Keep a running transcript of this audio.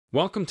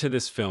Welcome to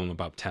this film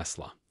about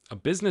Tesla, a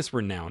business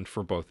renowned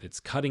for both its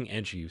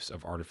cutting-edge use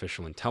of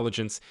artificial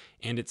intelligence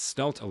and its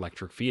stealth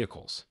electric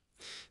vehicles.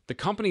 The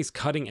company's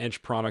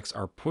cutting-edge products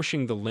are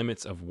pushing the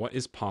limits of what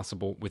is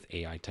possible with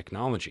AI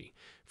technology,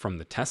 from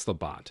the Tesla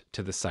bot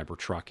to the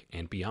Cybertruck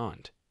and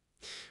beyond.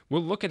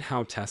 We'll look at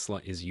how Tesla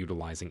is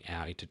utilizing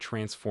AI to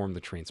transform the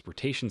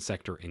transportation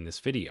sector in this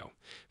video,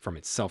 from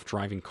its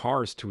self-driving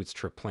cars to its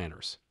trip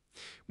planners.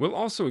 We'll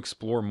also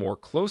explore more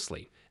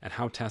closely at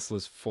how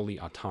Tesla's fully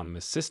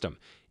autonomous system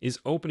is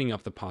opening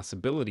up the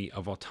possibility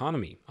of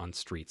autonomy on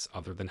streets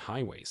other than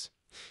highways.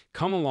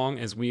 Come along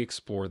as we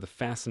explore the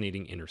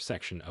fascinating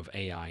intersection of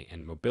AI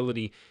and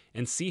mobility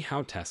and see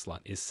how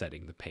Tesla is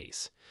setting the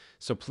pace.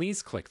 So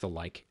please click the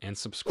like and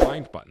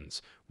subscribe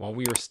buttons while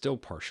we are still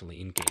partially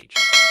engaged.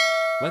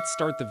 Let's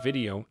start the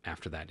video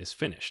after that is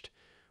finished.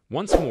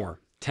 Once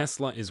more,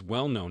 Tesla is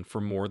well known for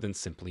more than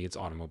simply its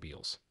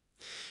automobiles.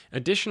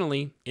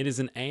 Additionally, it is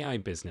an AI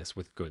business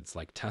with goods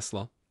like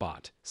Tesla,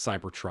 Bot,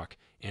 Cybertruck,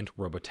 and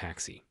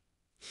Robotaxi.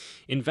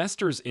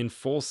 Investors in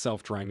full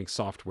self-driving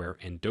software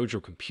and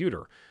Dojo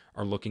Computer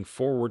are looking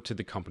forward to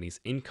the company's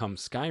income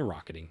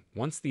skyrocketing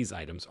once these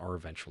items are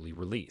eventually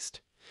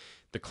released.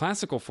 The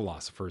classical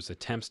philosophers'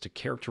 attempts to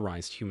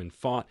characterize human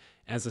thought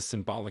as a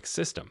symbolic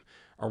system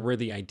are where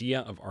the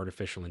idea of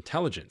artificial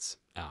intelligence,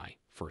 AI,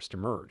 first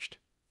emerged.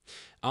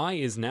 AI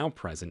is now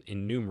present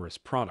in numerous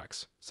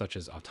products, such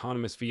as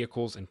autonomous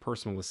vehicles and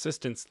personal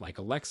assistants like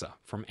Alexa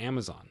from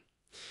Amazon.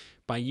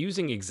 By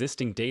using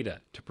existing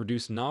data to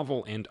produce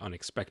novel and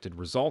unexpected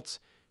results,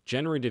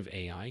 generative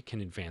AI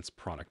can advance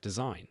product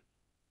design.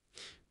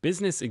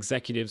 Business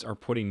executives are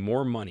putting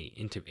more money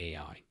into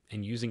AI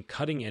and using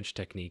cutting-edge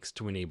techniques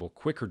to enable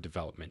quicker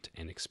development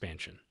and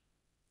expansion.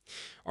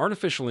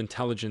 Artificial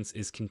intelligence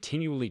is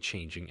continually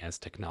changing as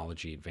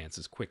technology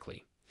advances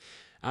quickly.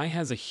 AI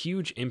has a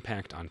huge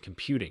impact on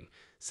computing,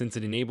 since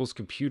it enables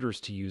computers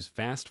to use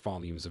vast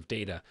volumes of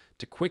data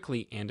to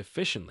quickly and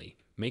efficiently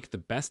make the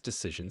best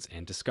decisions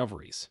and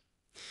discoveries.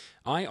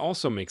 AI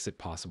also makes it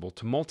possible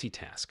to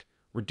multitask,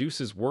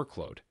 reduces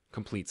workload,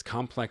 completes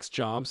complex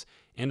jobs,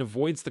 and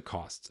avoids the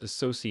costs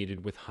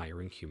associated with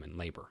hiring human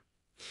labor.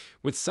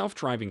 With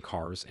self-driving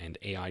cars and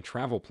AI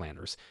travel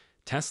planners,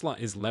 Tesla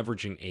is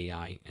leveraging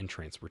AI in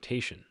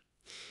transportation.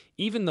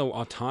 Even though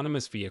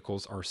autonomous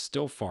vehicles are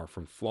still far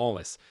from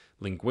flawless,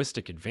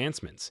 linguistic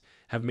advancements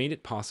have made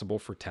it possible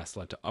for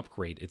Tesla to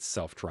upgrade its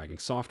self-driving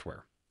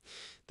software.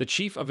 The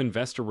chief of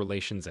investor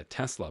relations at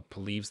Tesla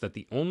believes that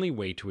the only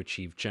way to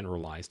achieve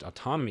generalized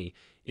autonomy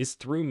is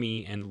through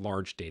me and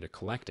large data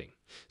collecting,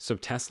 so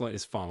Tesla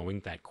is following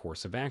that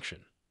course of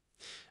action.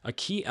 A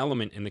key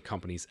element in the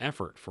company's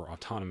effort for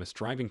autonomous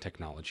driving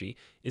technology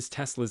is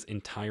Tesla's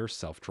entire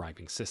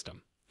self-driving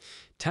system.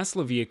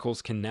 Tesla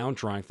vehicles can now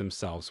drive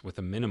themselves with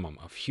a minimum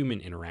of human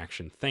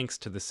interaction thanks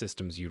to the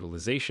system's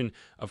utilization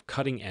of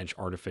cutting-edge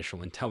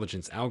artificial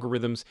intelligence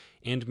algorithms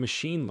and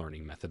machine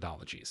learning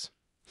methodologies.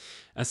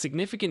 A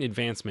significant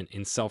advancement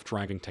in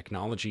self-driving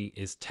technology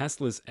is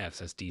Tesla's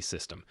FSD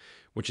system,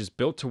 which is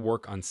built to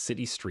work on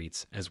city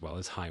streets as well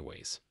as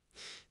highways.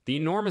 The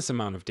enormous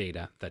amount of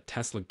data that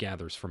Tesla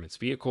gathers from its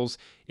vehicles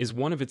is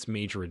one of its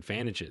major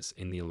advantages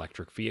in the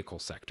electric vehicle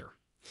sector.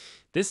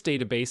 This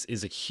database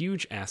is a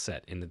huge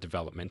asset in the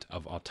development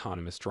of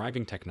autonomous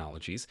driving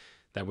technologies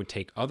that would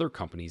take other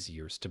companies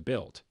years to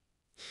build.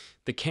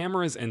 The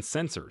cameras and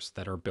sensors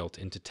that are built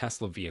into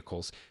Tesla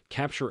vehicles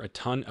capture a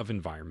ton of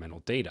environmental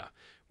data,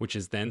 which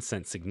is then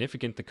sent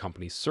significant to the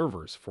company's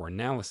servers for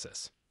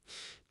analysis.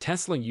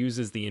 Tesla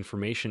uses the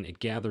information it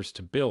gathers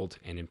to build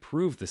and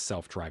improve the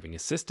self-driving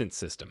assistant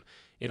system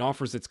it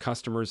offers its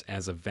customers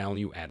as a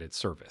value-added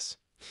service.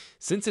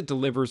 Since it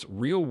delivers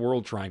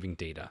real-world driving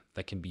data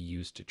that can be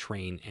used to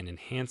train and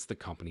enhance the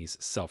company's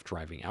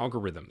self-driving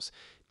algorithms,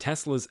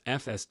 Tesla's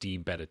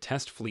FSD beta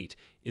test fleet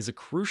is a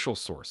crucial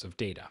source of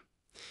data.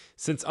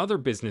 Since other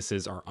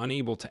businesses are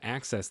unable to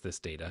access this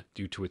data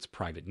due to its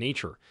private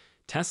nature,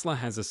 Tesla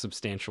has a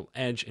substantial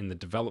edge in the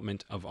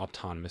development of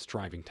autonomous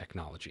driving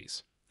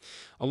technologies.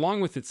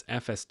 Along with its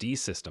FSD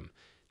system,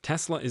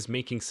 Tesla is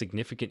making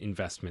significant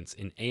investments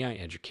in AI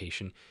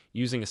education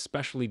using a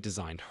specially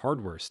designed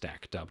hardware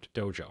stack dubbed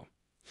Dojo.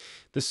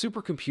 The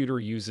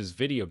supercomputer uses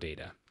video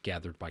data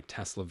gathered by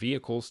Tesla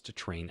vehicles to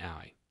train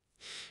AI.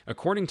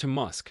 According to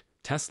Musk,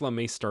 Tesla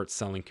may start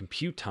selling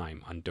compute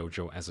time on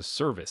Dojo as a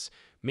service,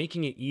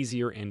 making it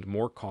easier and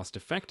more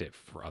cost-effective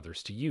for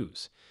others to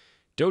use.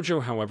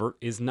 Dojo, however,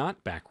 is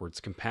not backwards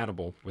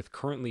compatible with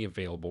currently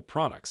available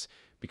products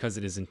because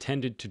it is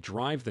intended to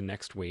drive the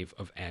next wave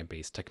of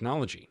AI-based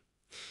technology.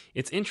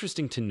 It's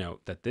interesting to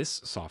note that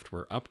this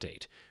software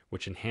update,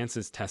 which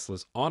enhances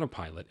Tesla's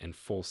autopilot and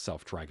full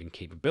self-driving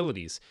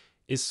capabilities,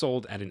 is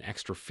sold at an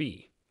extra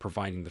fee,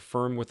 providing the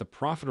firm with a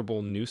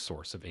profitable new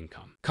source of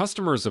income.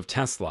 Customers of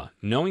Tesla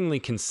knowingly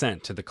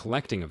consent to the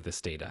collecting of this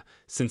data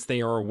since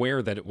they are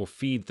aware that it will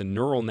feed the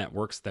neural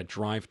networks that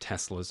drive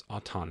Tesla's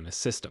autonomous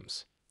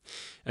systems.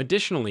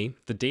 Additionally,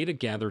 the data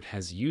gathered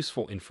has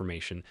useful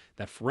information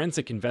that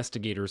forensic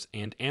investigators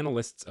and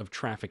analysts of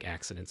traffic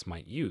accidents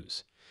might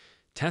use.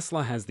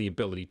 Tesla has the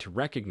ability to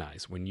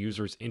recognize when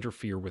users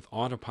interfere with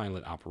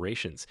autopilot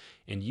operations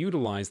and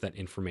utilize that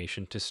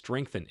information to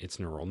strengthen its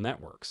neural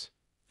networks.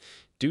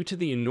 Due to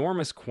the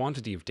enormous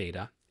quantity of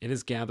data it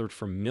has gathered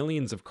from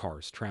millions of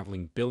cars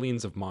traveling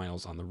billions of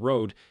miles on the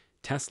road,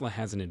 Tesla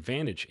has an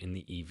advantage in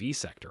the EV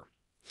sector.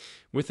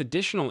 With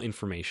additional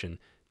information,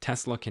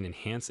 Tesla can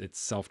enhance its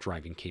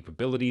self-driving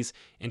capabilities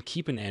and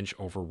keep an edge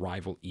over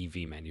rival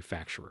EV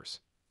manufacturers.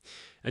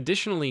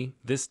 Additionally,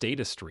 this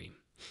data stream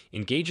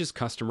engages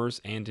customers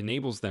and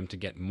enables them to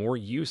get more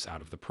use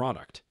out of the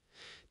product.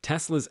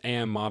 Tesla's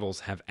AI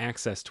models have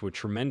access to a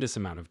tremendous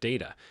amount of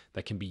data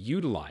that can be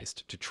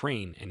utilized to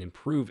train and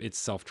improve its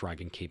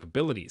self-driving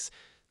capabilities,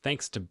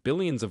 thanks to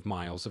billions of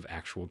miles of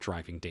actual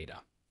driving data.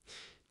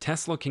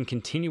 Tesla can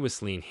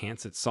continuously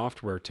enhance its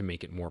software to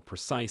make it more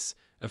precise,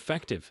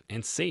 effective,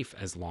 and safe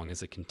as long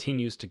as it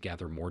continues to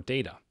gather more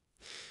data.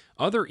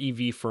 Other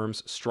EV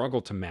firms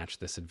struggle to match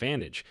this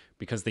advantage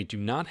because they do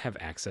not have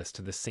access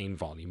to the same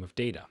volume of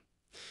data.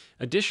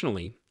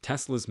 Additionally,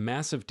 Tesla's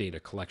massive data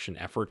collection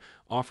effort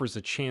offers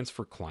a chance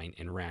for client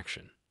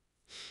interaction.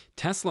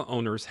 Tesla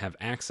owners have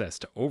access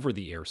to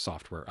over-the-air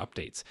software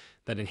updates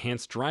that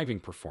enhance driving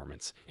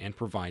performance and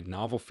provide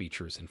novel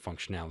features and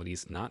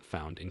functionalities not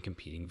found in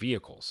competing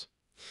vehicles.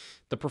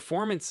 The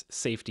performance,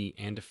 safety,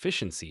 and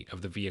efficiency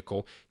of the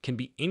vehicle can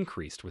be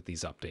increased with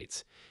these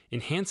updates,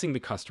 enhancing the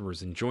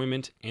customer's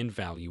enjoyment and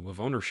value of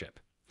ownership.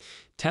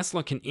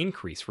 Tesla can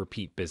increase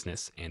repeat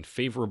business and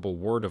favorable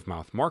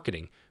word-of-mouth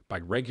marketing by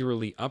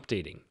regularly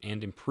updating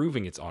and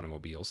improving its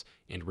automobiles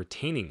and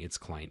retaining its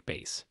client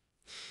base.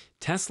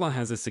 Tesla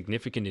has a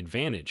significant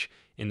advantage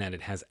in that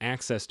it has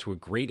access to a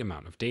great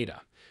amount of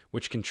data,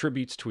 which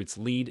contributes to its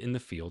lead in the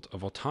field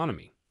of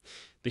autonomy.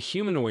 The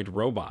humanoid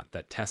robot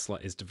that Tesla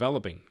is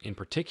developing, in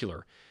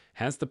particular,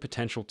 has the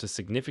potential to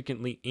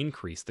significantly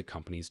increase the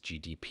company's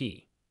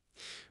GDP.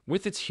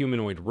 With its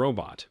humanoid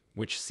robot,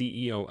 which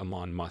CEO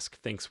Elon Musk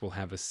thinks will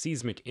have a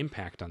seismic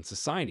impact on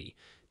society,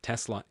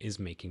 Tesla is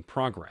making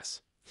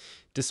progress.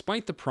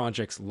 Despite the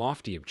project's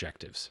lofty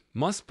objectives,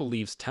 Musk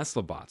believes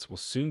Tesla bots will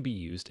soon be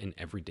used in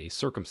everyday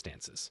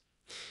circumstances.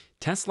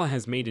 Tesla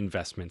has made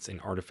investments in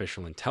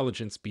artificial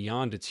intelligence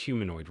beyond its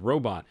humanoid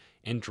robot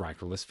and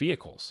driverless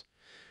vehicles.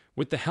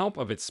 With the help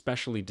of its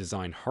specially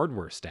designed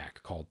hardware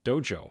stack called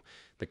Dojo,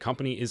 the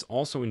company is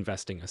also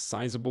investing a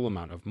sizable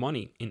amount of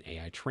money in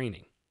AI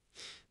training.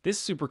 This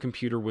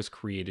supercomputer was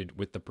created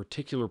with the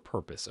particular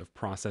purpose of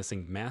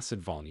processing massive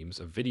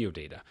volumes of video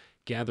data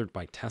gathered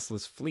by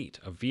Tesla's fleet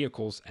of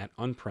vehicles at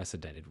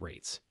unprecedented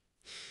rates.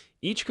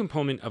 Each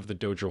component of the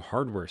Dojo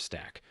hardware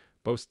stack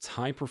boasts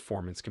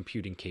high-performance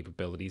computing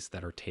capabilities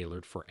that are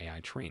tailored for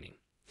AI training.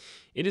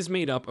 It is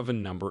made up of a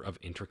number of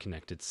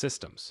interconnected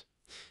systems.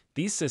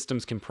 These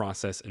systems can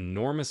process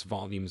enormous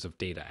volumes of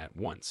data at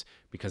once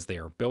because they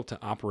are built to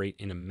operate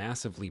in a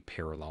massively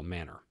parallel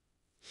manner.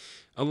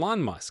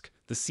 Elon Musk,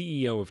 the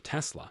CEO of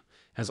Tesla,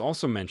 has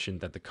also mentioned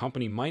that the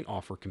company might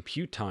offer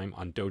compute time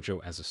on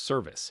Dojo as a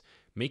service,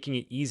 making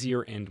it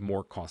easier and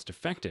more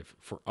cost-effective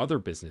for other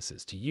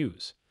businesses to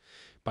use.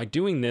 By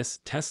doing this,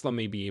 Tesla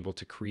may be able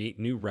to create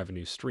new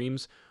revenue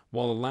streams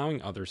while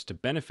allowing others to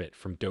benefit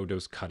from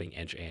Dojo's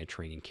cutting-edge AI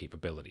training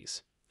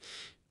capabilities.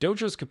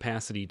 Dojo's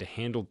capacity to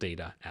handle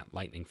data at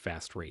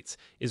lightning-fast rates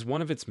is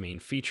one of its main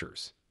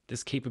features.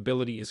 This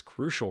capability is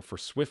crucial for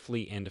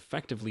swiftly and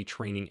effectively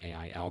training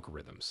AI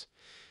algorithms.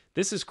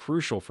 This is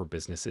crucial for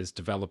businesses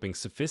developing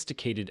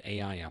sophisticated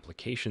AI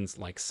applications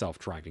like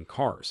self-driving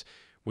cars,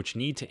 which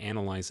need to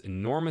analyze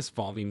enormous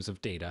volumes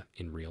of data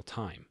in real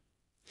time.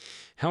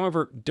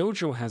 However,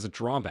 Dojo has a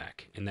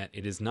drawback in that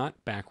it is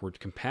not backward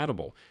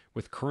compatible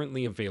with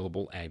currently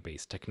available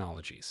AI-based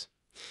technologies.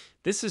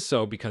 This is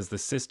so because the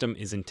system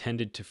is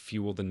intended to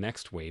fuel the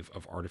next wave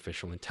of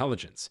artificial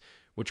intelligence,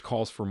 which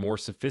calls for more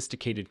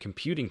sophisticated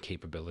computing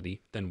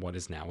capability than what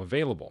is now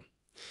available.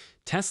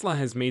 Tesla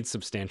has made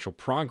substantial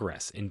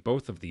progress in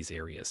both of these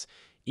areas,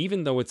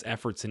 even though its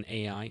efforts in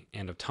AI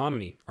and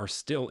autonomy are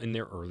still in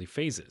their early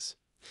phases.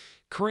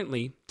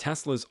 Currently,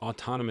 Tesla's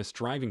autonomous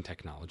driving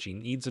technology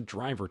needs a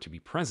driver to be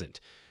present,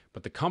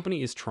 but the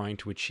company is trying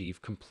to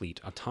achieve complete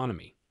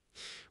autonomy.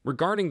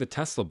 Regarding the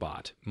Tesla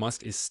bot,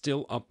 Musk is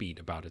still upbeat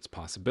about its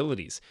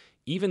possibilities,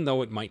 even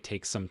though it might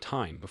take some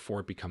time before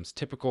it becomes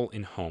typical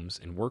in homes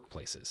and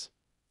workplaces.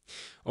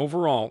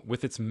 Overall,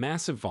 with its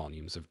massive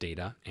volumes of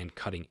data and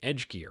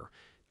cutting-edge gear,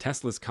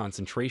 Tesla's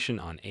concentration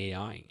on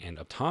AI and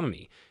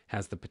autonomy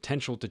has the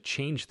potential to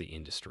change the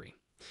industry.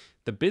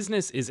 The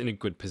business is in a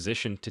good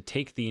position to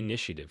take the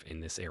initiative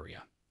in this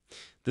area.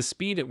 The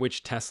speed at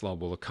which Tesla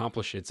will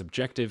accomplish its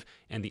objective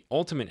and the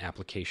ultimate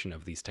application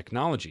of these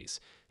technologies,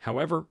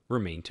 however,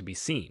 remain to be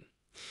seen.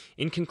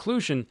 In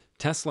conclusion,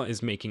 Tesla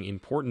is making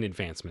important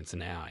advancements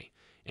in AI,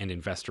 and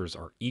investors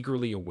are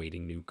eagerly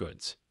awaiting new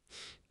goods.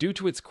 Due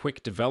to its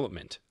quick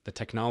development, the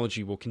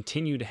technology will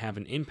continue to have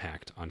an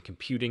impact on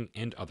computing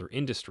and other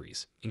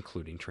industries,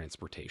 including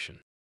transportation.